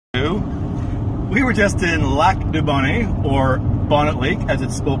We were just in Lac du Bonnet, or Bonnet Lake as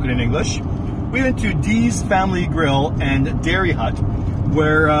it's spoken in English. We went to Dee's Family Grill and Dairy Hut,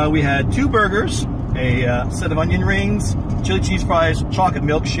 where we had 2 burgers, a set of onion rings, chili cheese fries, chocolate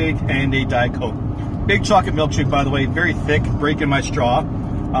milkshake, and a Diet Coke. Big chocolate milkshake, by the way, very thick, breaking my straw.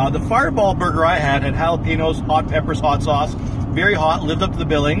 The Fireball burger I had jalapenos, hot peppers, hot sauce, very hot, lived up to the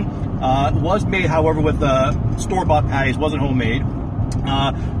billing. It was made, however, with store-bought patties, wasn't homemade.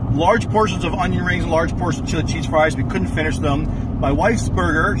 Large portions of onion rings, large portions of chili cheese fries. We couldn't finish them. My wife's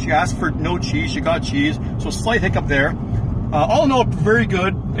burger, she asked for no cheese, she got cheese, so slight hiccup there. All in all, very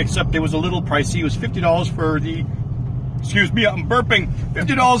good, except it was a little pricey. It was $50 for the, excuse me, I'm burping,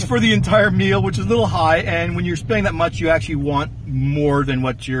 $50 for the entire meal, which is a little high, and when you're spending that much, you actually want more than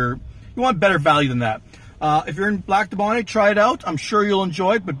what you want better value than that. If you're in Lac du Bonnet, try it out. I'm sure you'll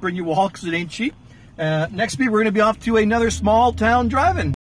enjoy it, but bring your wallet because it ain't cheap. Next week, we're going to be off to another small town drive-in.